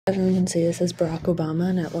Everyone can see this as Barack Obama,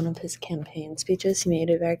 and at one of his campaign speeches, he made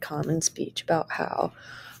a very common speech about how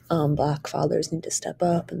Black fathers need to step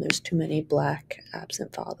up, and there's too many Black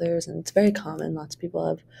absent fathers, and it's very common. Lots of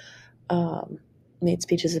people have made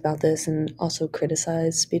speeches about this and also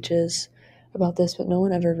criticized speeches about this, but no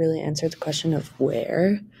one ever really answered the question of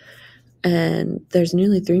where. And there's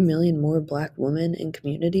nearly 3 million more Black women in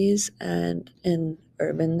communities, and in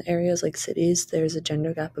urban areas like cities, there's a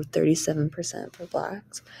gender gap of 37% for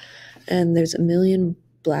Blacks. And there's 1 million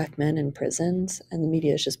Black men in prisons, and the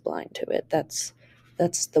media is just blind to it. That's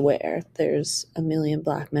the where. There's 1 million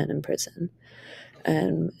Black men in prison.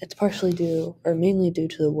 And it's partially due, or mainly due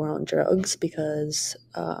to the war on drugs, because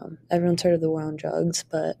everyone's heard of the war on drugs,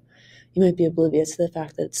 but you might be oblivious to the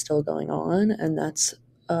fact that it's still going on, and that's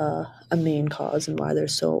a main cause and why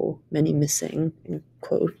there's so many missing, in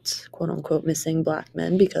quotes, quote unquote, missing Black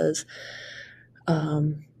men, because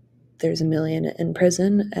there's 1 million in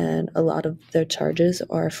prison, and a lot of their charges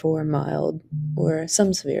are for mild, or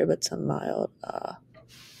some severe, but some mild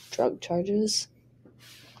drug charges.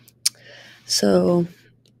 So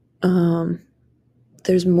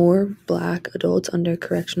there's more Black adults under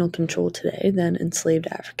correctional control today than enslaved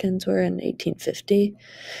Africans were in 1850,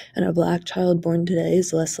 and a Black child born today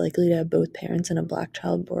is less likely to have both parents than a Black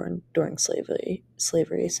child born during slavery,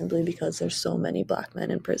 simply because there's so many Black men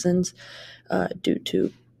in prisons due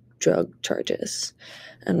to drug charges.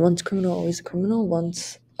 And once criminal, always a criminal.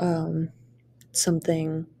 Once you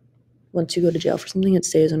go to jail for something, it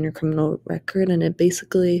stays on your criminal record, and it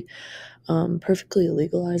basically perfectly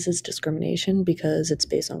legalizes discrimination because it's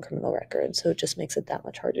based on criminal records. So it just makes it that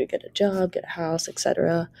much harder to get a job, get a house,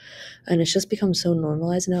 etc. And it's just become so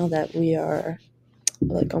normalized now that we are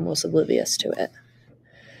like almost oblivious to it.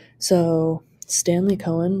 So Stanley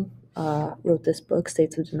Cohen wrote this book,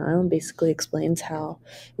 States of Denial, and basically explains how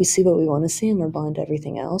we see what we want to see and we're blind to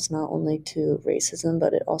everything else, not only to racism,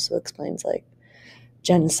 but it also explains like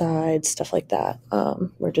genocide, stuff like that.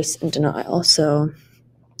 We're just in denial. So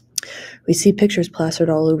we see pictures plastered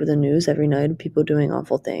all over the news every night of people doing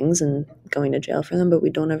awful things and going to jail for them, but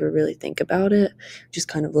we don't ever really think about it. Just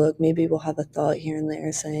kind of look, maybe we'll have a thought here and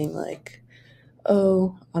there saying like,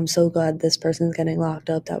 oh, I'm so glad this person's getting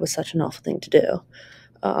locked up. That was such an awful thing to do.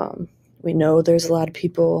 We know there's a lot of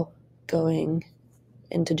people going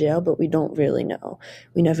into jail, but we don't really know.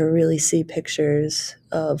 We never really see pictures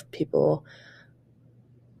of people,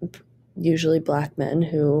 usually Black men,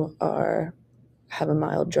 who have a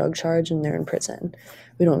mild drug charge and they're in prison.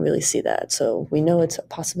 We don't really see that. So we know it's a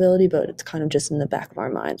possibility, but it's kind of just in the back of our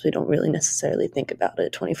minds. We don't really necessarily think about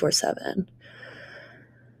it 24/7.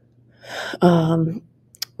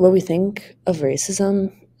 What we think of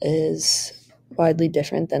racism is widely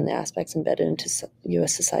different than the aspects embedded into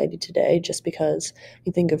U.S. society today, just because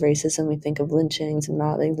we think of racism, we think of lynchings and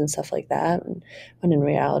mobbings and stuff like that, when in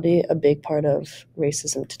reality, a big part of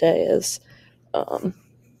racism today is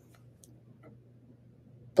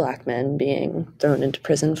Black men being thrown into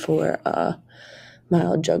prison for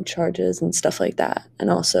mild drug charges and stuff like that, and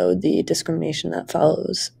also the discrimination that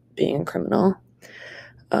follows being a criminal.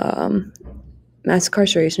 Mass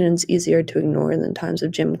incarceration is easier to ignore than times of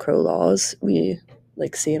Jim Crow laws. We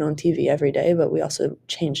see it on TV every day, but we also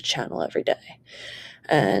change channel every day.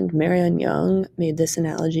 And Marianne Young made this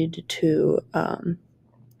analogy to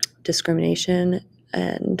discrimination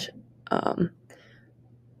and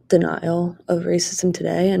denial of racism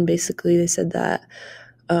today. And basically they said that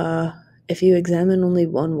if you examine only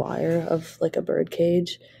one wire of like a bird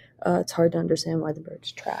cage, it's hard to understand why the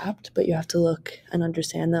bird's trapped, but you have to look and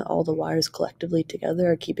understand that all the wires collectively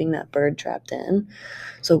together are keeping that bird trapped in.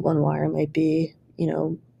 So one wire might be,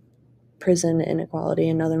 prison inequality,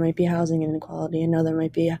 another might be housing inequality, another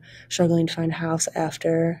might be struggling to find a house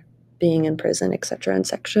after being in prison, etc.,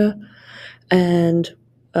 etc. And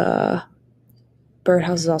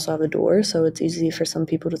birdhouses also have a door, so it's easy for some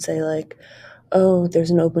people to say like, oh,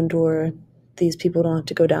 there's an open door, these people don't have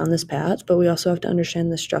to go down this path, but we also have to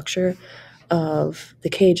understand the structure of the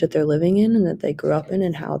cage that they're living in and that they grew up in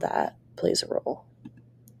and how that plays a role.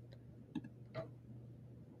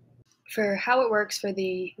 For how it works for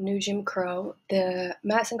the new Jim Crow, the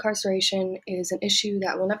mass incarceration is an issue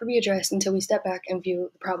that will never be addressed until we step back and view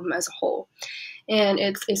the problem as a whole. And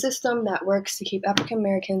it's a system that works to keep African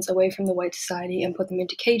Americans away from the white society and put them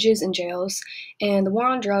into cages and jails. And the war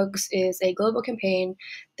on drugs is a global campaign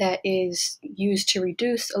that is used to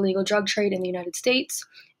reduce illegal drug trade in the United States,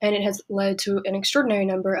 and it has led to an extraordinary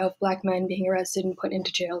number of Black men being arrested and put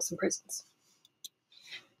into jails and prisons.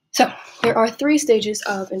 So, there are 3 stages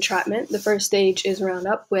of entrapment. The first stage is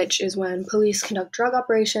roundup, which is when police conduct drug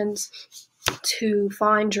operations to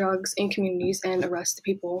find drugs in communities and arrest the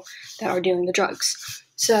people that are dealing the drugs.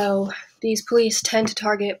 So these police tend to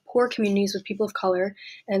target poor communities with people of color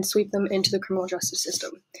and sweep them into the criminal justice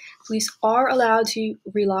system. Police are allowed to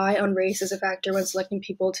rely on race as a factor when selecting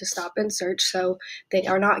people to stop and search, so they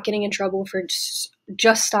are not getting in trouble for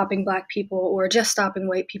just stopping Black people or just stopping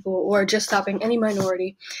white people or just stopping any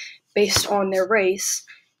minority based on their race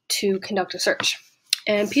to conduct a search.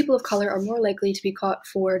 And people of color are more likely to be caught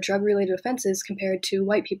for drug-related offenses compared to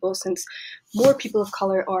white people, since more people of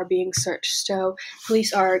color are being searched. So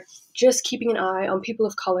police are just keeping an eye on people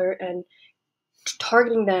of color and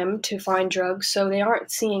targeting them to find drugs, so they aren't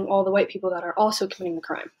seeing all the white people that are also committing the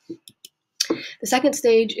crime. The second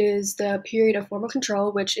stage is the period of formal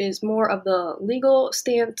control, which is more of the legal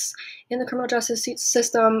stance in the criminal justice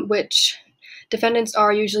system, which defendants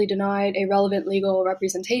are usually denied a relevant legal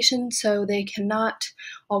representation, so they cannot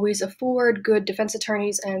always afford good defense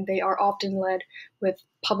attorneys, and they are often led with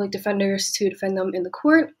public defenders to defend them in the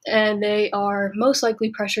court, and they are most likely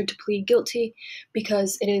pressured to plead guilty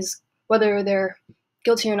because it is, whether they're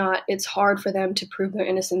guilty or not, it's hard for them to prove their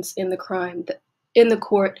innocence in the crime in the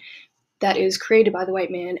court that is created by the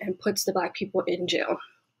white man and puts the Black people in jail.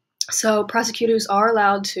 So prosecutors are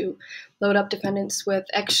allowed to load up defendants with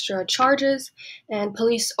extra charges, and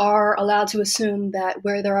police are allowed to assume that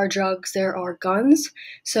where there are drugs, there are guns.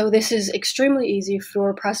 So this is extremely easy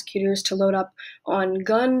for prosecutors to load up on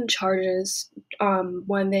gun charges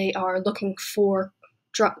when they are looking for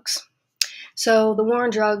drugs. So the war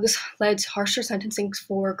on drugs led to harsher sentencing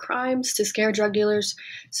for crimes to scare drug dealers.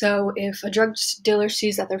 So if a drug dealer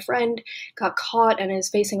sees that their friend got caught and is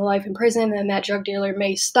facing life in prison, then that drug dealer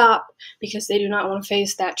may stop because they do not want to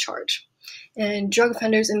face that charge. And drug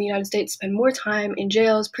offenders in the United States spend more time in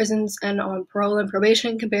jails, prisons, and on parole and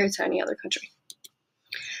probation compared to any other country.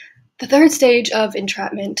 The third stage of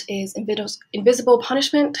entrapment is invisible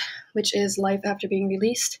punishment, which is life after being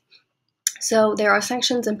released. So there are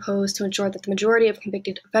sanctions imposed to ensure that the majority of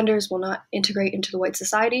convicted offenders will not integrate into the white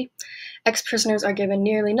society. Ex-prisoners are given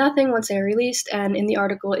nearly nothing once they are released, and in the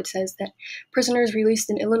article it says that prisoners released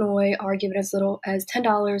in Illinois are given as little as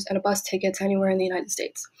 $10 and a bus ticket to anywhere in the United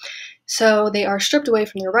States. So they are stripped away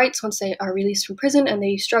from their rights once they are released from prison, and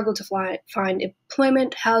they struggle to find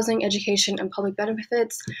employment, housing, education, and public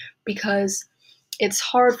benefits because it's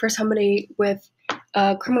hard for somebody with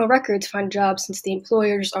criminal record to find a job, since the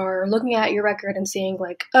employers are looking at your record and saying,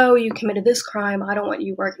 like, oh, you committed this crime, I don't want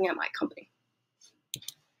you working at my company.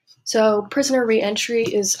 So prisoner reentry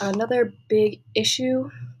is another big issue,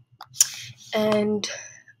 and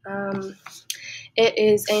it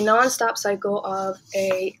is a non-stop cycle of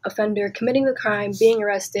a offender committing the crime, being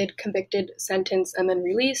arrested, convicted, sentenced, and then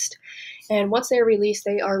released. And once they are released,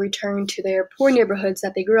 they are returned to their poor neighborhoods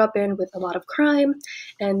that they grew up in with a lot of crime,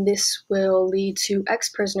 and this will lead to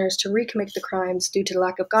ex-prisoners to recommit the crimes due to the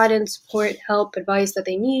lack of guidance, support, help, advice that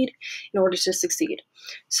they need in order to succeed.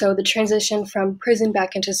 So the transition from prison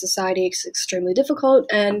back into society is extremely difficult,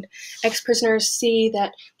 and ex-prisoners see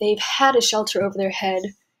that they've had a shelter over their head,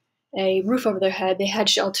 a roof over their head, they had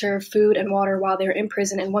shelter, food, and water while they were in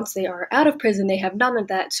prison, and once they are out of prison, they have none of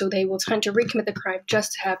that, so they will tend to recommit the crime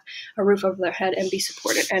just to have a roof over their head and be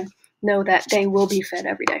supported and know that they will be fed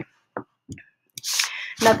every day.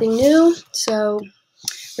 Nothing new. So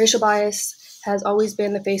racial bias has always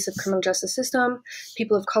been the face of the criminal justice system.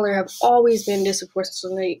 People of color have always been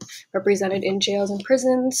disproportionately represented in jails and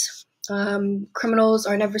prisons. Criminals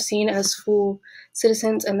are never seen as full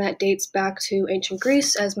citizens, and that dates back to ancient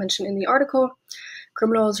Greece, as mentioned in the article.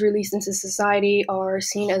 Criminals released into society are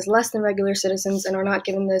seen as less than regular citizens and are not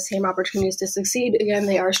given the same opportunities to succeed. Again,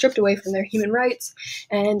 they are stripped away from their human rights,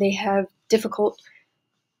 and they have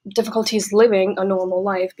difficulties living a normal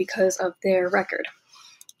life because of their record.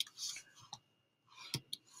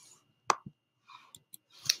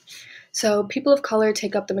 So people of color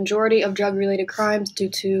take up the majority of drug-related crimes due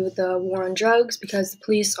to the war on drugs because the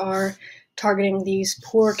police are targeting these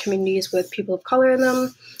poor communities with people of color in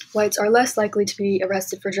them. Whites are less likely to be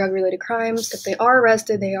arrested for drug-related crimes. If they are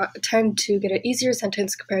arrested, they tend to get an easier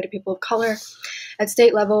sentence compared to people of color. At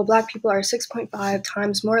state level, Black people are 6.5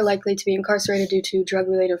 times more likely to be incarcerated due to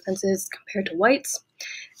drug-related offenses compared to whites.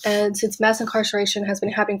 And since mass incarceration has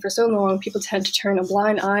been happening for so long, people tend to turn a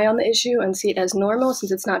blind eye on the issue and see it as normal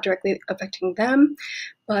since it's not directly affecting them.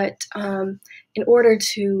 But in order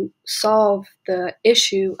to solve the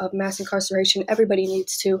issue of mass incarceration, everybody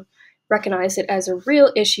needs to recognize it as a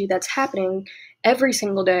real issue that's happening every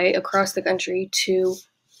single day across the country to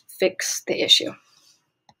fix the issue.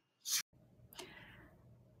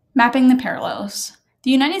 Mapping the parallels.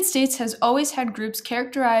 The United States has always had groups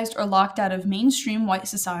characterized or locked out of mainstream white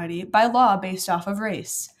society by law based off of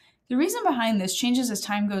race. The reason behind this changes as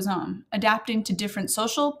time goes on, adapting to different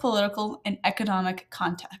social, political, and economic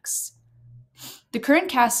contexts. The current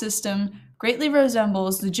caste system greatly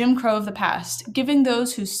resembles the Jim Crow of the past, giving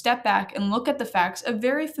those who step back and look at the facts a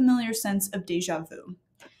very familiar sense of deja vu.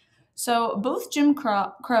 So, both Jim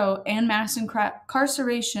Crow and mass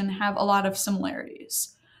incarceration have a lot of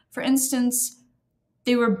similarities. For instance,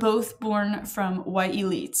 they were both born from white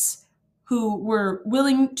elites who were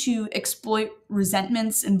willing to exploit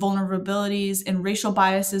resentments and vulnerabilities and racial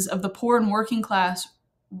biases of the poor and working class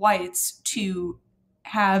whites to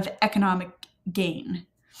have economic gain.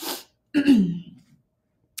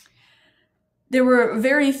 There were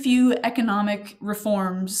very few economic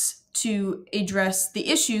reforms to address the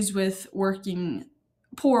issues with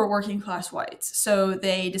poor working class whites. So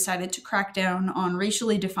they decided to crack down on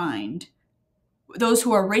those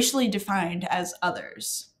who are racially defined as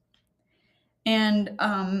others. And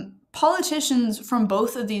politicians from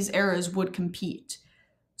both of these eras would compete.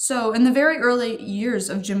 So in the very early years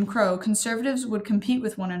of Jim Crow, conservatives would compete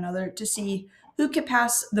with one another to see who could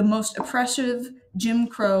pass the most oppressive Jim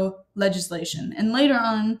Crow legislation. And later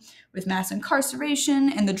on, with mass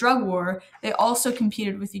incarceration and the drug war, they also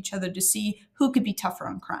competed with each other to see who could be tougher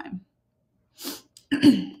on crime.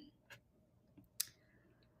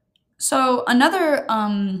 So another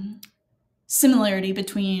similarity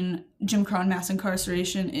between Jim Crow and mass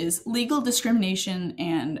incarceration is legal discrimination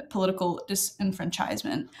and political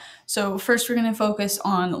disenfranchisement. So first we're going to focus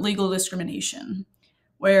on legal discrimination,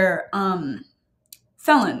 where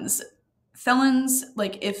felons,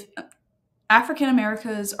 like if African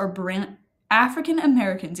Americans, are branded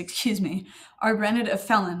a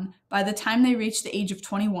felon by the time they reach the age of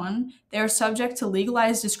 21, they are subject to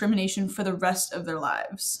legalized discrimination for the rest of their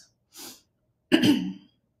lives.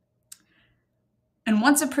 And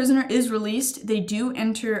once a prisoner is released, they do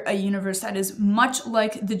enter a universe that is much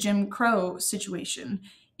like the Jim Crow situation,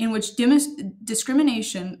 in which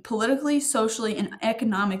discrimination politically, socially, and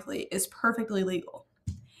economically is perfectly legal.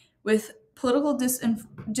 With political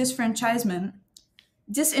disenfranchisement,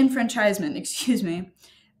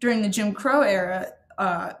 during the Jim Crow era,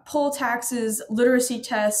 poll taxes, literacy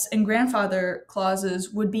tests, and grandfather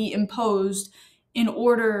clauses would be imposed in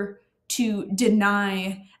order to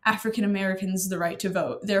deny African Americans the right to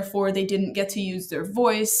vote. Therefore, they didn't get to use their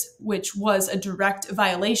voice, which was a direct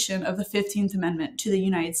violation of the 15th Amendment to the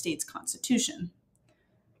United States Constitution.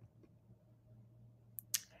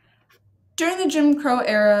 During the Jim Crow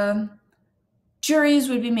era, juries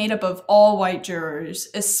would be made up of all white jurors,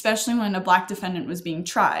 especially when a black defendant was being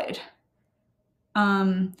tried.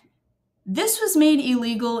 This was made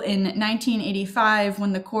illegal in 1985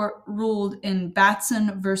 when the court ruled in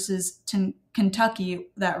Batson versus Kentucky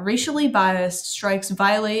that racially biased strikes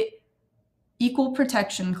violate Equal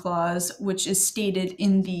Protection Clause, which is stated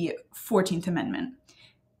in the 14th Amendment.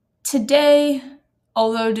 Today,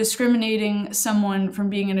 although discriminating someone from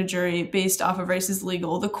being in a jury based off of race is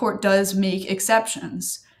legal, the court does make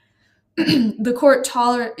exceptions. The court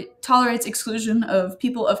tolerates exclusion of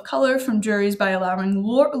people of color from juries by allowing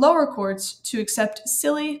lower courts to accept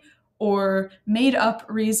silly or made-up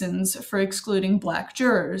reasons for excluding black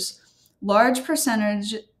jurors. Large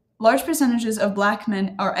percentages of black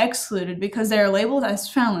men are excluded because they are labeled as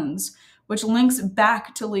felons, which links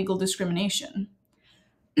back to legal discrimination.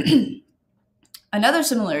 Another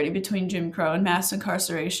similarity between Jim Crow and mass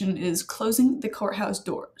incarceration is closing the courthouse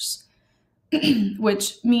doors,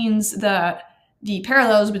 which means that the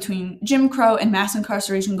parallels between Jim Crow and mass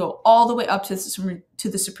incarceration go all the way up to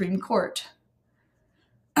the Supreme Court.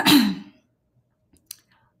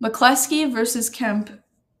 McCleskey versus Kemp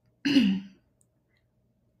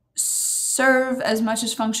serve as much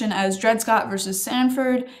as function as Dred Scott versus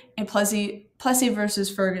Sanford and Plessy versus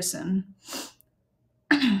Ferguson.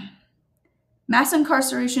 Mass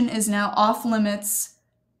incarceration is now off limits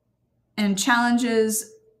and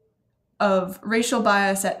challenges of racial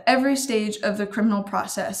bias at every stage of the criminal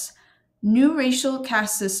process. New racial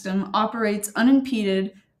caste system operates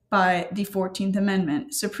unimpeded by the 14th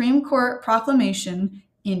Amendment. Supreme Court proclamation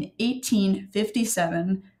in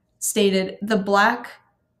 1857 stated, "The black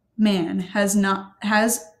man has not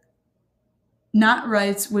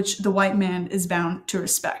rights which the white man is bound to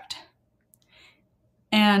respect."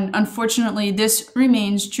 And unfortunately, this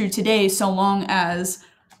remains true today so long as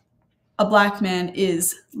a black man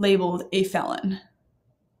is labeled a felon.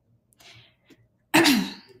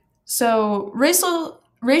 So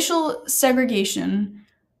racial segregation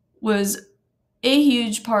was a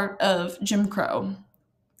huge part of Jim Crow,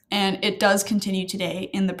 and it does continue today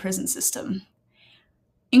in the prison system.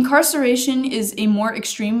 Incarceration is a more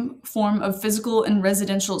extreme form of physical and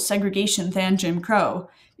residential segregation than Jim Crow,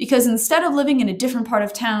 because instead of living in a different part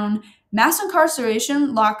of town, mass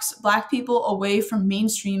incarceration locks Black people away from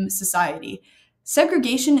mainstream society.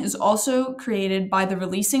 Segregation is also created by the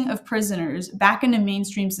releasing of prisoners back into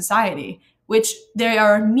mainstream society, which they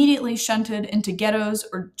are immediately shunted into ghettos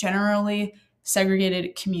or generally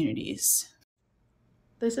segregated communities.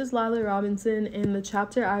 This is Lila Robinson, and the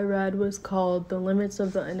chapter I read was called The Limits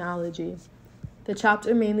of the Analogy. The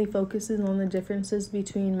chapter mainly focuses on the differences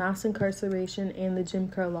between mass incarceration and the Jim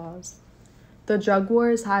Crow laws. The drug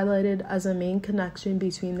war is highlighted as a main connection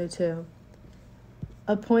between the two.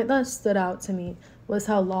 A point that stood out to me was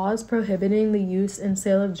how laws prohibiting the use and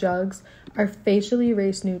sale of drugs are facially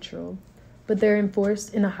race neutral, but they're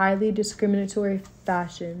enforced in a highly discriminatory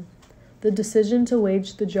fashion. The decision to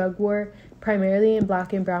wage the drug war primarily in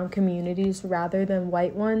Black and brown communities rather than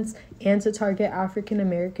white ones, and to target African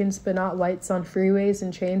Americans but not whites on freeways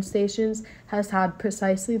and train stations has had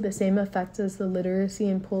precisely the same effect as the literacy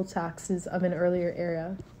and poll taxes of an earlier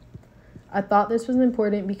era. I thought this was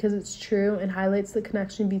important because it's true and highlights the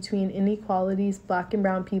connection between inequalities Black and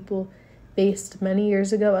brown people faced many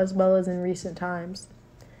years ago as well as in recent times.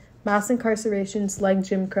 Mass incarcerations like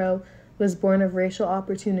Jim Crow was born of racial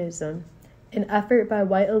opportunism, an effort by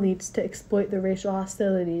white elites to exploit the racial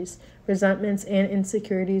hostilities, resentments, and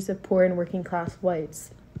insecurities of poor and working class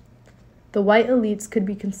whites. The white elites could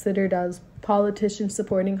be considered as politicians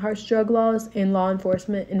supporting harsh drug laws and law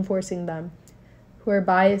enforcement enforcing them, who are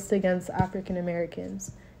biased against African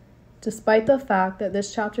Americans. Despite the fact that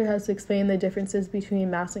this chapter has explained the differences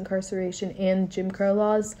between mass incarceration and Jim Crow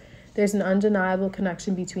laws, there's an undeniable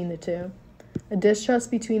connection between the two. A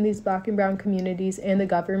distrust between these Black and brown communities and the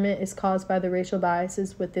government is caused by the racial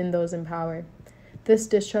biases within those in power. This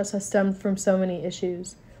distrust has stemmed from so many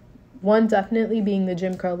issues, one definitely being the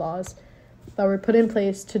Jim Crow laws that were put in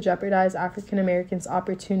place to jeopardize African Americans'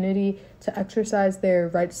 opportunity to exercise their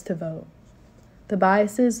rights to vote. The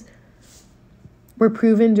biases were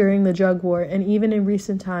proven during the drug war and even in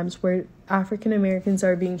recent times where African Americans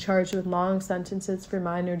are being charged with long sentences for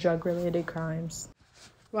minor drug-related crimes,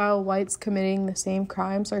 while whites committing the same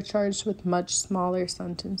crimes are charged with much smaller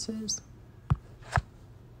sentences.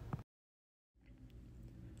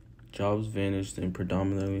 Jobs vanished in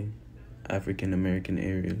predominantly African American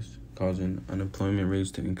areas, causing unemployment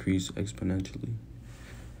rates to increase exponentially.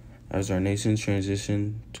 As our nation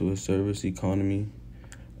transitioned to a service economy,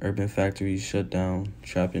 urban factories shut down,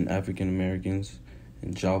 trapping African Americans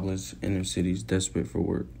in jobless inner cities desperate for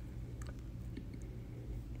work.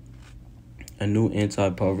 A new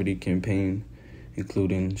anti-poverty campaign,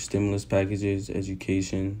 including stimulus packages,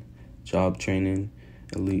 education, job training,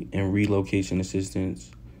 and relocation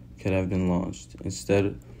assistance, could have been launched.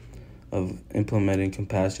 Instead of implementing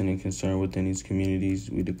compassion and concern within these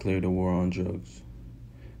communities, we declared a war on drugs.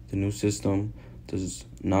 The new system does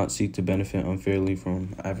not seek to benefit unfairly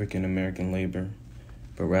from African American labor,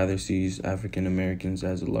 but rather sees African Americans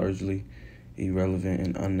as largely irrelevant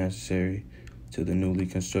and unnecessary to the newly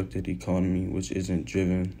constructed economy, which isn't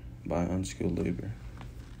driven by unskilled labor.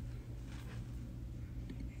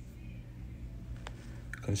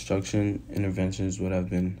 Construction interventions would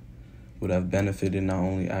have benefited not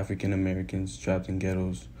only African Americans trapped in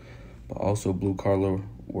ghettos, but also blue-collar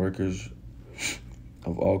workers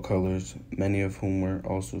of all colors, many of whom were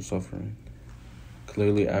also suffering.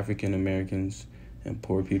 Clearly, African Americans and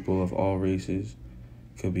poor people of all races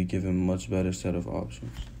could be given a much better set of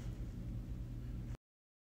options.